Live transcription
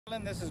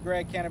This is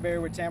Greg Canterbury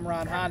with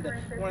Tameron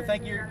Honda. I want to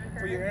thank you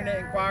for your internet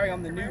inquiry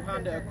on the new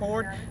Honda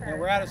Accord. Now,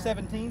 we're out of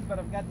 17s, but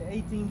I've got the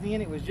 18s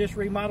in. It was just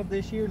remodeled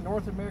this year,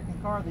 North American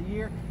Car of the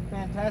Year.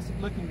 Fantastic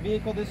looking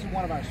vehicle. This is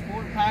one of our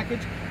sport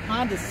package.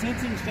 Honda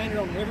sensing standard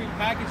on every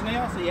package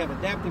now, so you have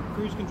adaptive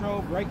cruise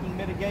control, braking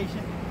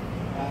mitigation,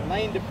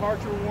 lane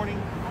departure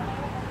warning,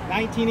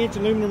 19-inch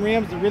aluminum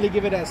rims to really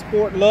give it that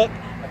sport look,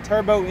 a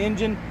turbo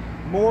engine,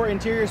 more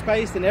interior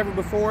space than ever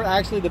before,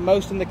 actually the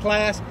most in the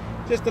class.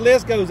 Just the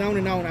list goes on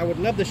and on. I would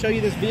love to show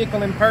you this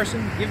vehicle in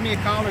person. Give me a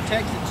call or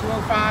text at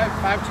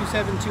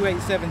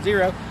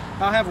 205-527-2870.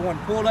 I'll have one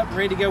pulled up and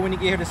ready to go when you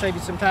get here to save you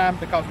some time,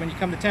 because when you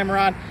come to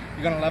Tameron,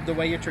 you're going to love the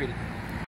way you're treated.